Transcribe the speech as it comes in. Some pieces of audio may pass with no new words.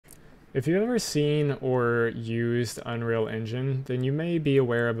If you've ever seen or used Unreal Engine, then you may be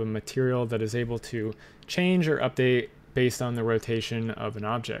aware of a material that is able to change or update based on the rotation of an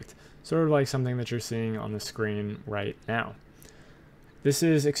object, sort of like something that you're seeing on the screen right now. This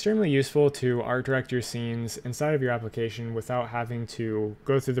is extremely useful to art direct your scenes inside of your application without having to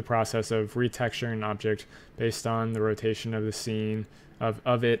go through the process of retexturing an object based on the rotation of the scene,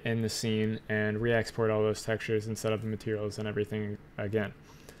 of it in the scene, and re-export all those textures and set up the materials and everything again.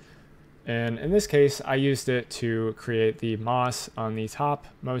 And in this case, I used it to create the moss on the top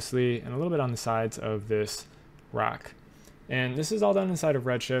mostly and a little bit on the sides of this rock. And this is all done inside of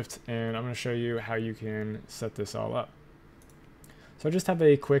Redshift, and I'm going to show you how you can set this all up. So I just have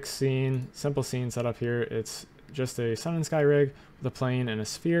a quick scene, simple scene set up here. It's just a sun and sky rig with a plane and a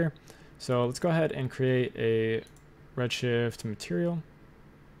sphere. So let's go ahead and create a Redshift material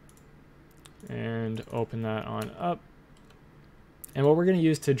and open that on up. And what we're going to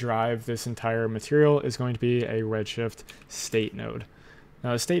use to drive this entire material is going to be a Redshift state node.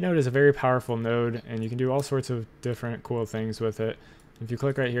 Now, the state node is a very powerful node, and you can do all sorts of different cool things with it. If you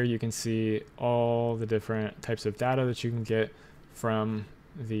click right here, you can see all the different types of data that you can get from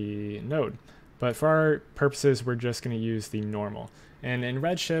the node. But for our purposes, we're just going to use the normal. And in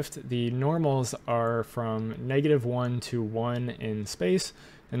Redshift, the normals are from -1 to 1 in space,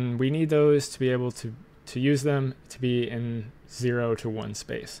 and we need those to be able to use them to be in 0 to 1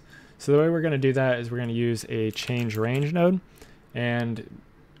 space. So the way we're going to do that is we're going to use a change range node, and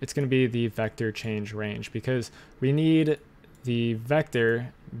it's going to be the vector change range because we need the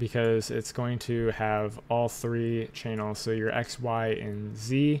vector because it's going to have all three channels, so your X, Y, and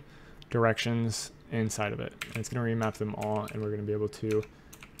Z directions inside of it. And it's going to remap them all, and we're going to be able to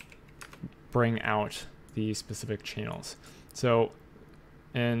bring out the specific channels. So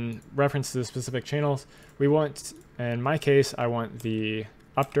in reference to the specific channels, we want, in my case, I want the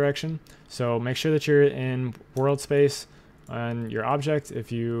up direction. So make sure that you're in world space on your object.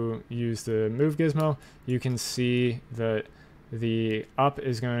 If you use the move gizmo, you can see that the up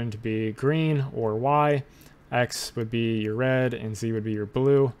is going to be green or Y, X would be your red, and Z would be your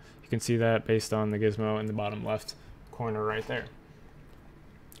blue. You can see that based on the gizmo in the bottom left corner right there.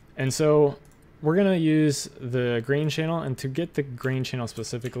 And so we're going to use the green channel, and to get the green channel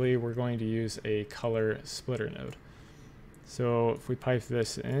specifically, we're going to use a color splitter node. So if we pipe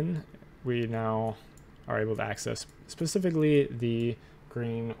this in, we now are able to access specifically the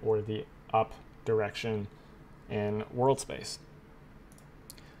green or the up direction in world space.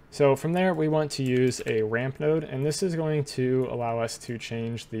 So from there, we want to use a ramp node, and this is going to allow us to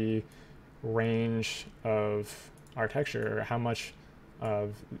change the range of our texture, or how much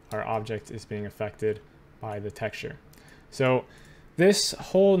of our object is being affected by the texture. So this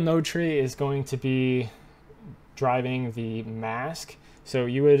whole node tree is going to be driving the mask. So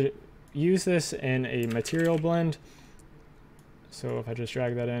you would use this in a material blend. So if I just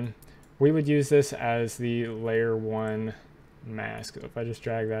drag that in, we would use this as the layer 1 mask. If I just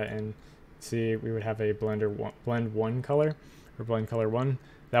drag that in, see, we would have a blend 1 color, or blend color 1.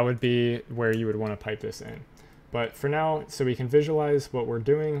 That would be where you would want to pipe this in. But for now, so we can visualize what we're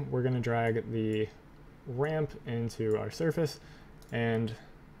doing, we're going to drag the ramp into our surface and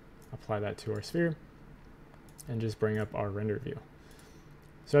apply that to our sphere and just bring up our render view.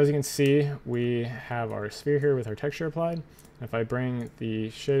 So as you can see, we have our sphere here with our texture applied. If I bring the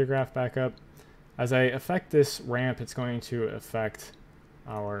shader graph back up, as I affect this ramp, it's going to affect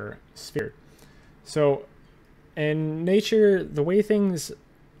our sphere. So in nature, the way things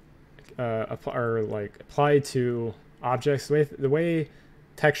are like applied to objects, the way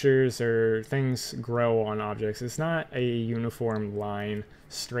textures or things grow on objects, it's not a uniform line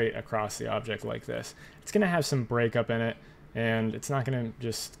straight across the object like this. It's going to have some breakup in it, and it's not going to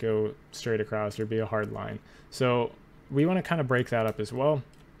just go straight across or be a hard line. So we want to kind of break that up as well.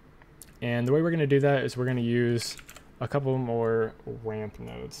 And the way we're going to do that is we're going to use a couple more ramp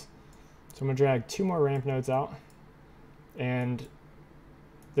nodes. So I'm going to drag 2 more ramp nodes out. And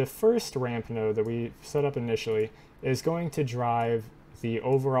the first ramp node that we set up initially is going to drive the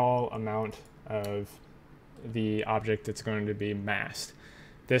overall amount of the object that's going to be masked.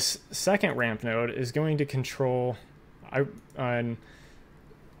 This second ramp node is going to control, on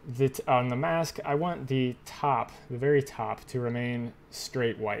the mask, I want the top, the very top, to remain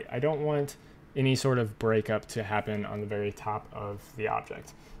straight white. I don't want any sort of breakup to happen on the very top of the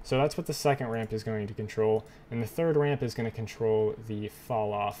object. So that's what the second ramp is going to control. And the third ramp is going to control the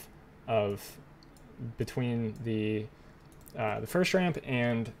fall off of between the first ramp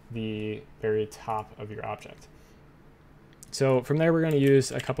and the very top of your object. So from there, we're going to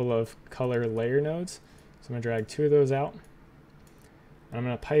use a couple of color layer nodes. So I'm going to drag 2 of those out. I'm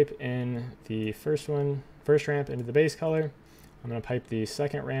going to pipe in the first ramp into the base color. I'm going to pipe the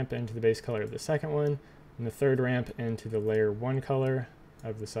second ramp into the base color of the second one, and the third ramp into the layer 1 color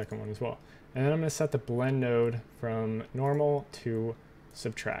of the second one as well. And then I'm going to set the blend node from normal to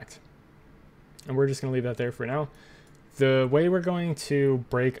subtract. And we're just going to leave that there for now. The way we're going to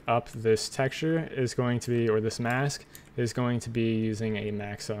break up this texture is going to be, or this mask, is going to be using a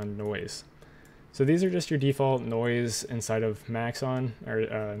Maxon noise. So these are just your default noise inside of Maxon, or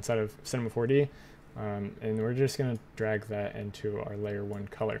inside of Cinema 4D. And we're just going to drag that into our layer 1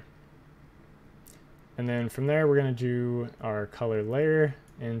 color. And then from there, we're going to do our color layer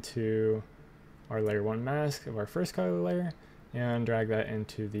into our layer 1 mask of our first color layer and drag that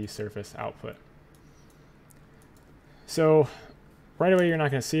into the surface output. So right away, you're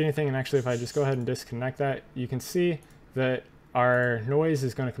not going to see anything. And actually, if I just go ahead and disconnect that, you can see that our noise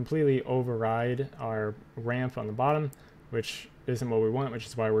is going to completely override our ramp on the bottom, which isn't what we want, which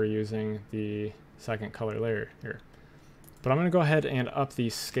is why we're using the second color layer here. But I'm going to go ahead and up the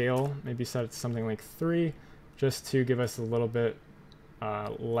scale, maybe set it to something like 3, just to give us a little bit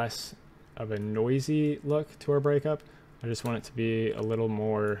less of a noisy look to our breakup. I just want it to be a little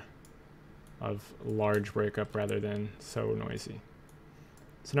more of large breakup rather than so noisy.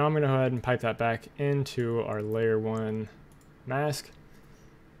 So now I'm going to go ahead and pipe that back into our layer 1 mask.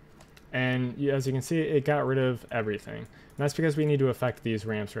 And as you can see, it got rid of everything. And that's because we need to affect these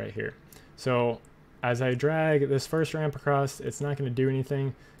ramps right here. So as I drag this first ramp across, it's not going to do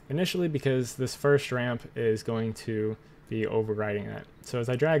anything initially because this first ramp is going to be overriding that. So as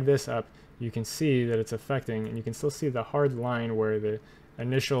I drag this up, you can see that it's affecting, and you can still see the hard line where the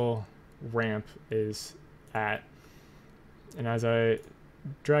initial ramp is at. And as I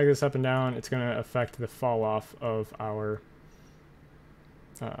drag this up and down, it's going to affect the fall off of our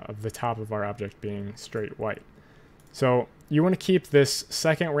of the top of our object being straight white. So you want to keep this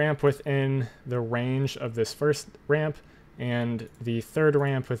second ramp within the range of this first ramp, and the third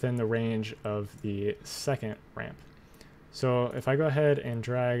ramp within the range of the second ramp. So if I go ahead and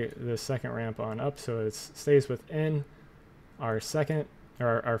drag the second ramp on up so it stays within our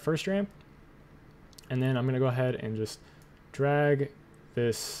first ramp, and then I'm going to go ahead and just drag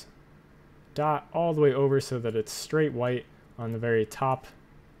this dot all the way over so that it's straight white on the very top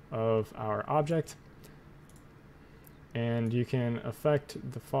of our object. And you can affect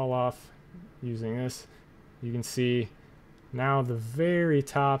the fall off using this. You can see now the very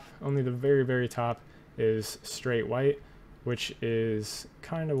top, only the very, very top is straight white, which is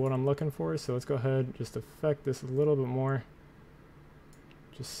kind of what I'm looking for. So let's go ahead, just affect this a little bit more.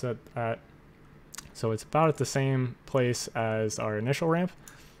 Just set that so it's about at the same place as our initial ramp.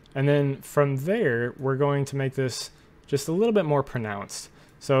 And then from there, we're going to make this just a little bit more pronounced.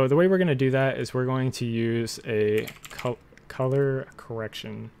 So the way we're going to do that is we're going to use a color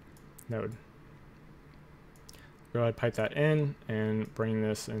correction node. Go ahead, pipe that in and bring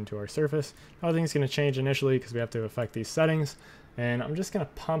this into our surface. Nothing's going to change initially because we have to affect these settings. And I'm just going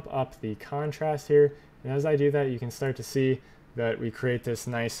to pump up the contrast here. And as I do that, you can start to see that we create this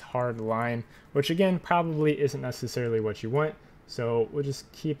nice hard line, which again, probably isn't necessarily what you want. So we'll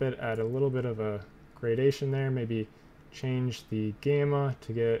just keep it at a little bit of a gradation there, maybe change the gamma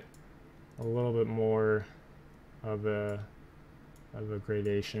to get a little bit more of a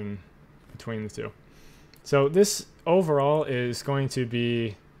gradation between the two. So this overall is going to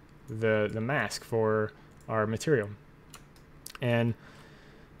be the mask for our material. And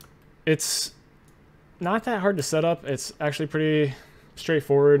it's not that hard to set up. It's actually pretty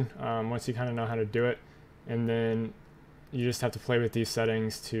straightforward once you kind of know how to do it. And then you just have to play with these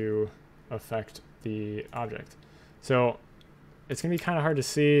settings to affect the object. So it's going to be kind of hard to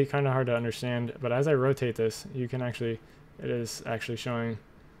see, kind of hard to understand, but as I rotate this, you can actually, it is actually showing,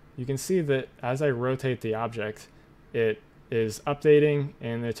 you can see that as I rotate the object, it is updating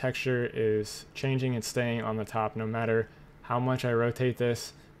and the texture is changing and staying on the top no matter how much I rotate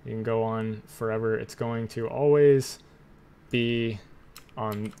this. You can go on forever. It's going to always be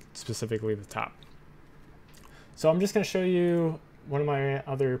on specifically the top. So I'm just going to show you one of my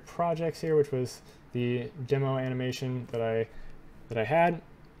other projects here, which was the demo animation that I had.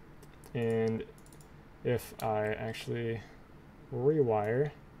 And if I actually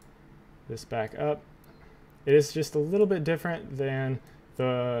rewire this back up, it is just a little bit different than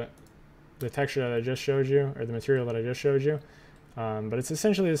the texture that I just showed you, or the material that I just showed you. But it's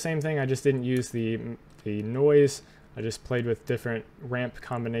essentially the same thing. I just didn't use the noise. I just played with different ramp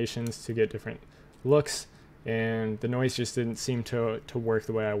combinations to get different looks, and the noise just didn't seem to work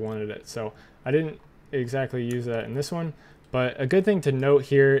the way I wanted it. So I didn't exactly use that in this one, but a good thing to note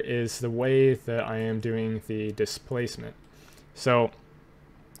here is the way that I am doing the displacement. So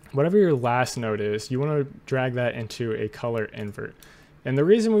whatever your last node is, you want to drag that into a color invert. And the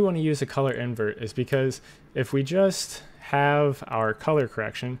reason we want to use a color invert is because if we just have our color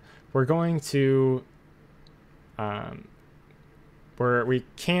correction, we're going to, we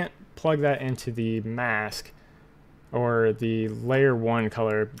can't plug that into the mask or the layer 1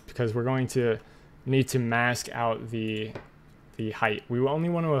 color because we're going to need to mask out the height. We only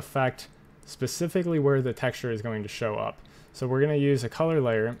want to affect specifically where the texture is going to show up. So we're going to use a color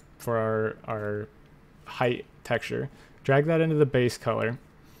layer for our height texture, drag that into the base color,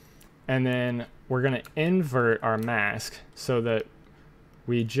 and then we're going to invert our mask so that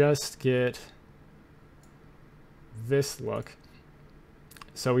we just get this look.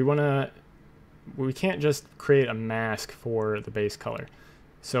 So we can't just create a mask for the base color.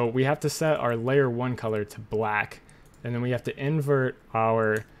 So we have to set our layer 1 color to black, and then we have to invert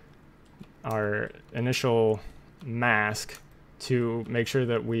our initial mask to make sure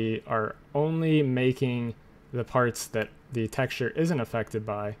that we are only making the parts that the texture isn't affected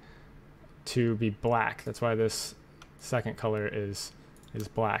by to be black. That's why this second color is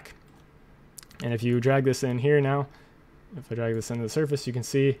black. And if you drag this in here now, if I drag this into the surface, you can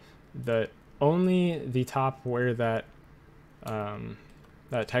see that only the top where that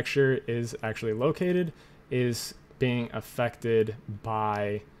that texture is actually located is being affected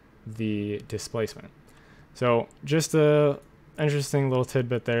by the displacement. So just a interesting little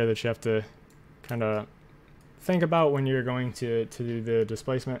tidbit there that you have to kind of think about when you're going to do the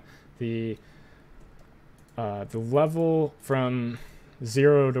displacement. The level from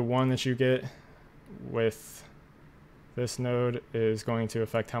 0 to 1 that you get with this node is going to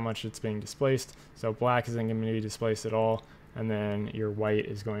affect how much it's being displaced. So black isn't going to be displaced at all, and then your white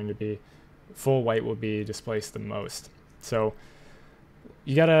is going to be, full white will be displaced the most. So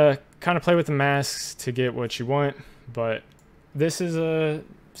you gotta kind of play with the masks to get what you want, but this is a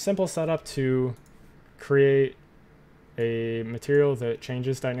simple setup to create a material that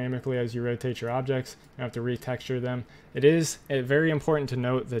changes dynamically as you rotate your objects. You have to retexture them. It is very important to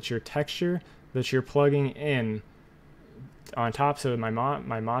note that your texture that you're plugging in on top, so my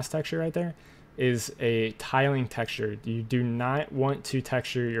moss texture right there, is a tiling texture. You do not want to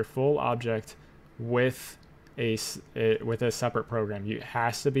texture your full object with a separate program. It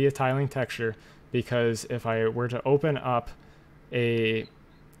has to be a tiling texture, because if I were to open up a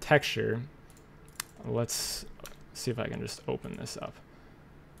texture, let's see if I can just open this up.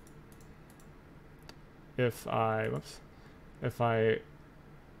 If I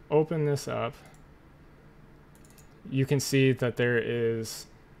open this up, you can see that there is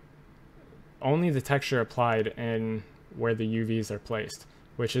only the texture applied in where the UVs are placed,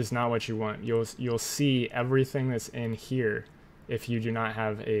 which is not what you want. You'll see everything that's in here if you do not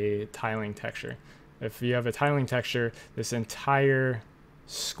have a tiling texture. If you have a tiling texture, this entire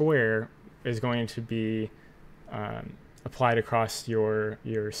square is going to be applied across your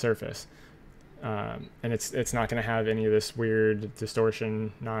surface, and it's not going to have any of this weird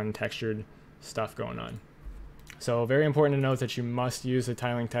distortion, non-textured stuff going on. So very important to note that you must use a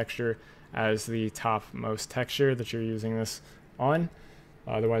tiling texture as the topmost texture that you're using this on,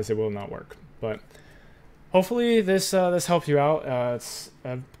 otherwise it will not work. But hopefully this helped you out. It's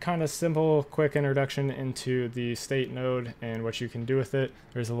a kind of simple, quick introduction into the state node and what you can do with it.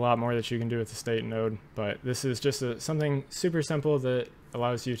 There's a lot more that you can do with the state node, but this is just something super simple that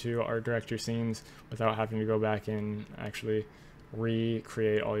allows you to art direct your scenes without having to go back and actually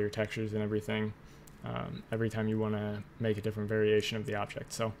recreate all your textures and everything every time you want to make a different variation of the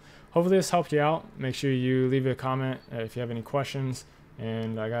object. So hopefully this helped you out. Make sure you leave a comment if you have any questions,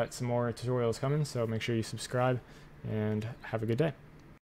 and I got some more tutorials coming, so make sure you subscribe and have a good day.